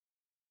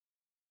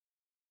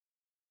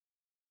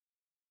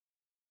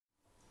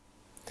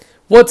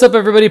What's up,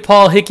 everybody?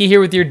 Paul Hickey here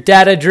with your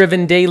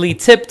data-driven daily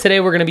tip. Today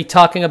we're going to be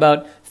talking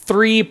about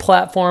 3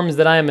 platforms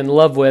that I am in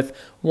love with.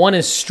 One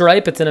is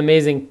Stripe. It's an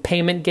amazing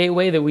payment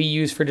gateway that we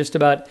use for just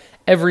about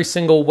every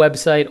single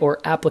website or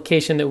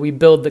application that we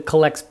build that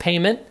collects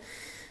payment.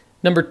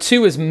 Number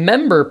 2 is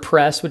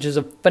MemberPress, which is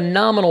a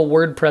phenomenal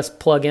WordPress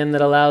plugin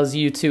that allows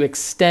you to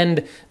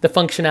extend the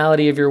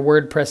functionality of your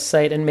WordPress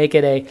site and make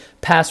it a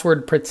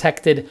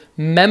password-protected,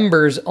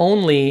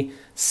 members-only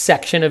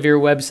section of your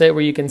website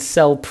where you can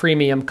sell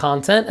premium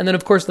content. And then,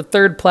 of course, the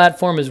third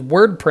platform is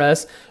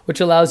WordPress,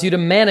 which allows you to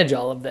manage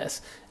all of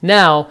this.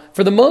 Now,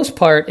 for the most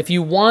part, if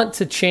you want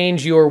to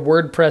change your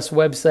WordPress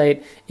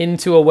website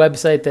into a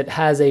website that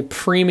has a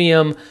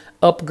premium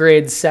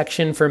upgrade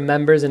section for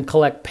members and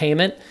collect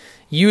payment,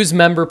 use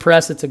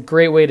MemberPress. It's a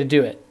great way to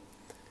do it.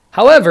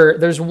 However,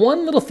 there's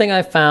one little thing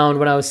I found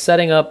when I was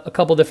setting up a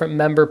couple different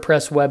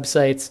MemberPress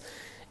websites,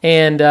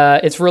 and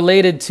it's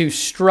related to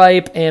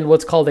Stripe and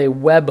what's called a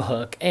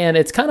webhook. And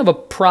it's kind of a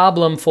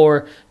problem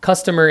for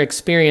customer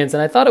experience.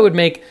 And I thought it would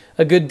make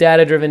a good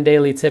data-driven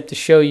daily tip to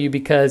show you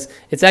because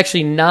it's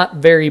actually not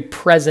very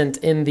present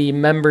in the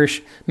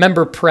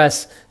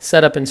MemberPress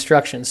setup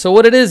instructions. So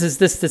what it is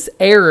this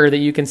error that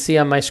you can see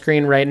on my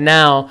screen right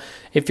now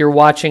if you're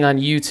watching on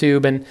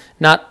YouTube and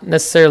not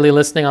necessarily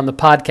listening on the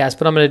podcast,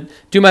 but I'm going to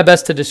do my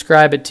best to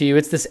describe it to you.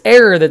 It's this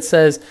error that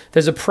says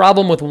there's a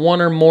problem with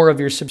one or more of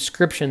your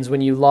subscriptions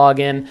when you log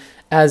in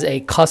as a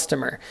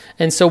customer.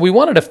 And so we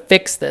wanted to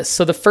fix this.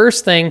 So the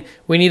first thing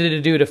we needed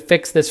to do to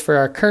fix this for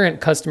our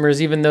current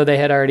customers, even though they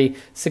had already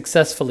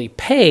successfully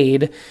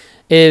paid,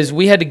 is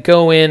we had to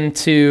go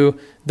into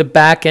the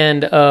back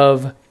end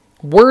of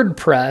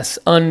WordPress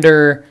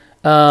under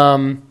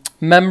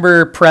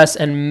MemberPress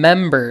and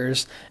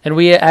members, and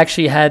we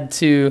actually had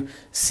to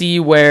see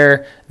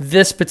where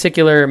this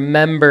particular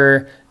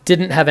member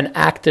didn't have an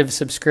active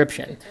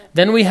subscription.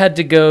 Then we had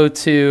to go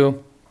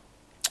to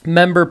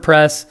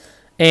MemberPress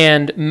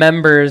and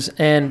members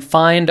and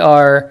find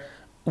our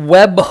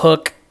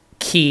webhook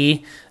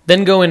key,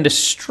 then go into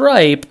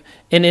Stripe,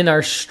 and in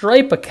our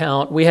Stripe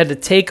account, we had to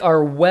take our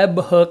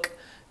webhook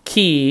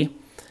key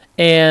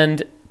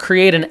and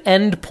create an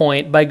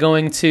endpoint by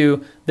going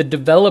to the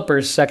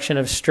developers section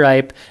of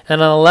Stripe,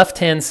 and on the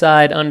left-hand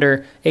side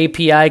under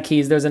API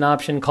keys, there's an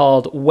option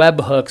called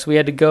webhooks. We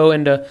had to go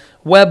into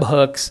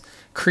webhooks,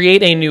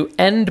 create a new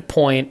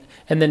endpoint,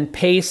 and then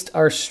paste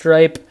our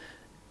Stripe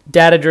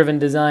data-driven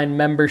design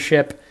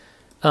membership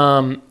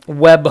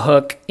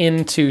webhook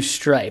into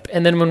Stripe.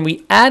 And then when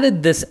we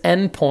added this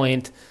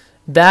endpoint,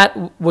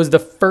 that was the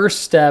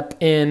first step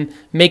in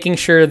making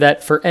sure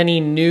that for any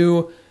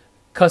new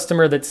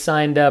customer that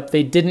signed up,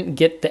 they didn't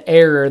get the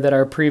error that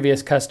our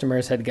previous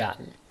customers had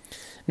gotten.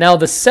 Now,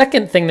 the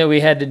second thing that we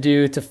had to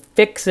do to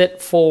fix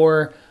it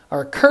for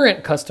our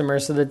current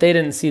customers so that they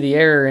didn't see the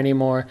error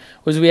anymore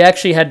was we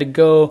actually had to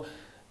go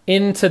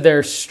into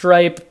their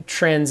Stripe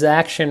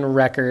transaction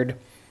record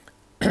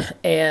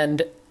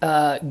and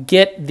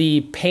get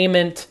the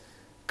payment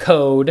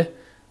code,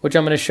 which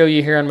I'm going to show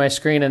you here on my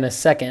screen in a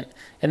second.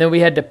 And then we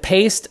had to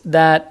paste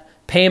that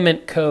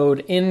payment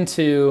code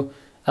into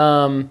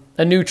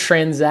a new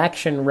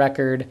transaction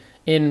record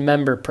in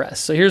MemberPress.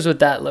 So here's what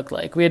that looked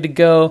like. We had to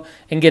go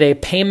and get a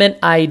payment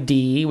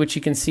ID, which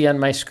you can see on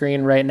my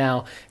screen right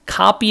now,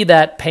 copy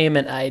that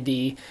payment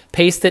ID,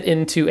 paste it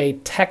into a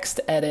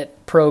text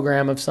edit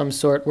program of some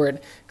sort where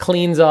it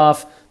cleans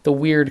off the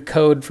weird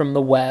code from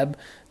the web,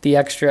 the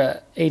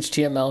extra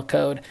HTML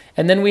code.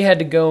 And then we had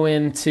to go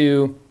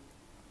into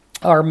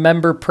our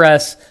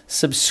MemberPress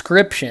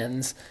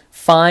subscriptions,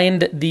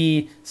 find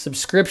the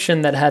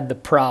subscription that had the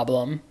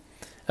problem,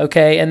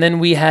 okay, and then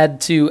we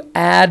had to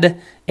add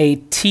a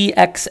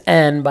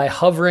TXN by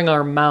hovering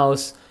our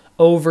mouse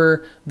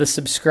over the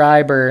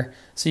subscriber.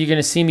 So you're going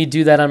to see me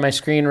do that on my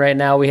screen right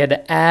now. We had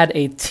to add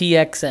a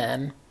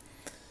TXN.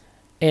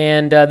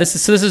 And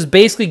this is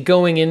basically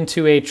going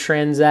into a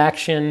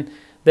transaction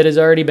that has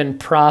already been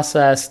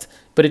processed,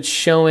 but it's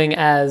showing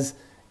as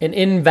an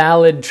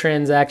invalid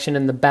transaction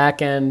in the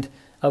back end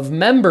of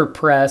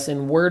MemberPress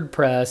in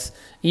WordPress,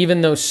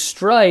 even though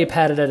Stripe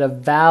had it at a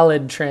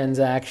valid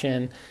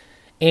transaction.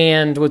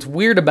 And what's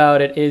weird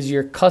about it is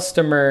your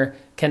customer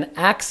can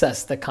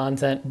access the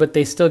content, but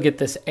they still get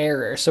this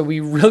error. So we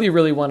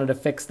really wanted to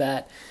fix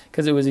that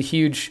because it was a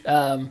huge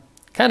kind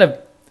of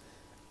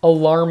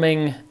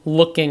alarming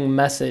looking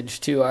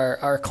message to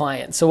our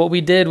clients. So what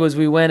we did was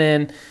we went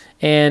in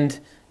and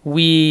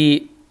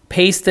we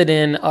pasted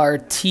in our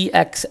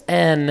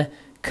TXN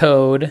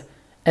code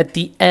at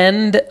the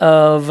end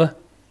of,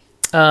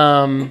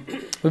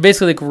 we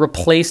basically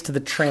replaced the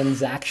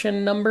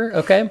transaction number,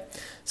 okay?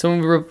 So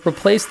when we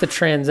replaced the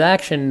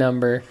transaction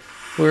number,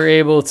 we were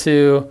able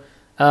to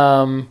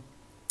then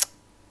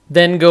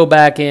go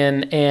back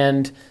in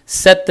and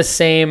set the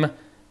same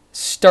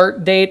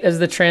start date as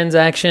the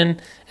transaction,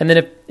 and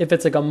then if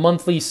it's like a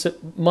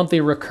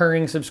monthly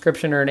recurring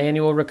subscription or an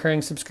annual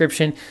recurring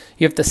subscription,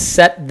 you have to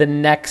set the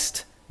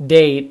next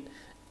date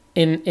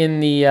in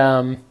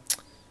the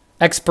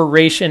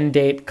expiration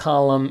date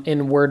column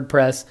in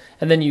WordPress,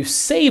 and then you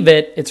save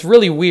it. It's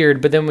really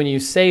weird, but then when you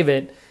save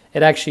it,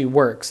 it actually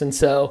works. And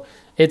so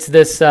it's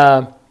this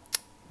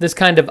this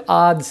kind of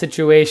odd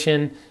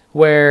situation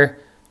where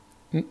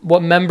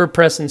what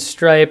MemberPress and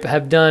Stripe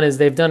have done is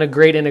they've done a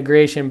great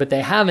integration, but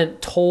they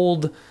haven't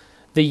told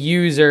the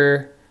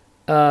user,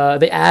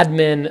 the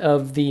admin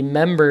of the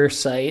member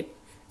site,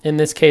 in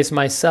this case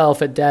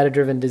myself at Data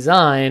Driven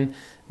Design,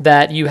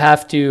 that you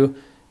have to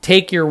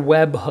take your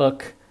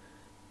webhook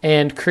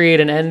and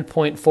create an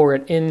endpoint for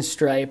it in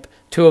Stripe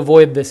to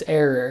avoid this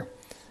error.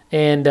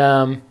 And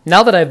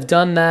now that I've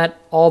done that,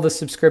 all the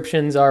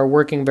subscriptions are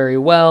working very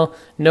well,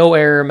 no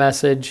error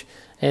message.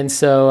 And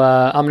so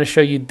I'm going to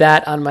show you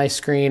that on my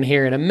screen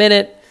here in a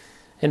minute.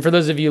 And for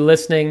those of you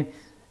listening,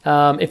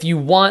 if you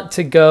want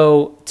to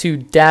go to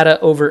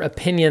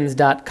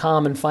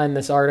dataoveropinions.com and find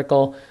this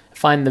article,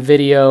 find the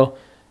video,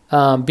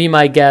 be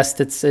my guest.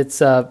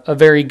 It's a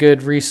very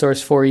good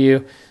resource for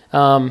you.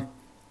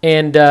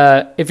 And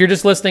if you're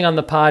just listening on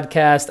the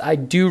podcast, I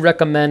do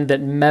recommend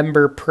that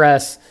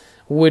MemberPress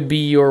would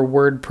be your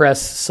WordPress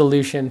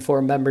solution for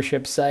a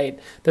membership site.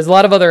 There's a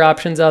lot of other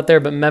options out there,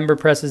 but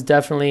MemberPress is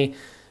definitely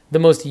the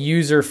most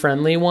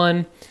user-friendly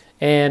one,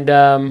 and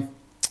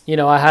you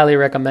know, I highly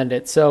recommend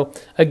it. So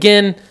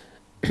again,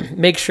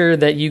 make sure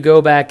that you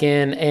go back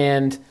in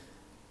and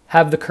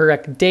have the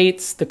correct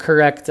dates, the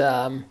correct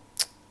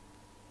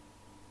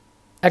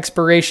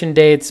expiration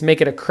dates,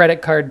 make it a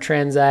credit card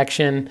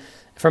transaction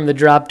from the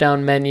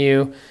drop-down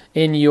menu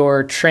in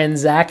your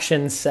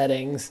transaction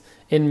settings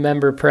in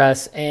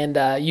MemberPress,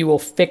 and you will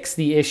fix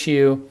the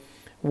issue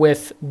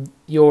with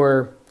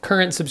your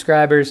current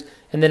subscribers,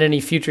 and then any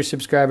future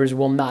subscribers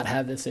will not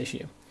have this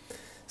issue.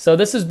 So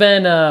this has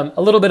been a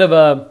little bit of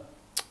a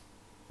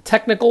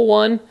technical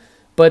one,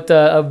 but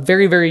a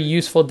very, very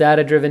useful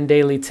data-driven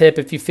daily tip.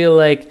 If you feel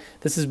like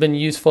this has been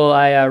useful,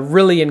 I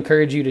really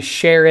encourage you to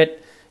share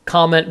it.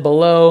 Comment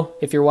below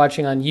if you're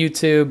watching on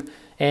YouTube.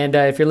 And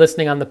if you're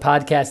listening on the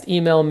podcast,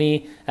 email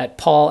me at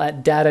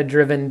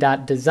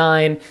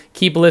paul@datadriven.design.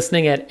 Keep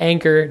listening at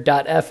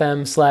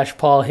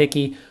anchor.fm/Paul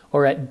Hickey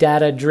or at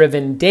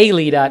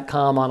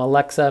datadrivendaily.com on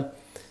Alexa.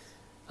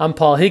 I'm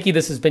Paul Hickey.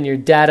 This has been your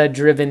Data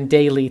Driven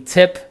Daily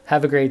Tip.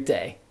 Have a great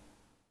day.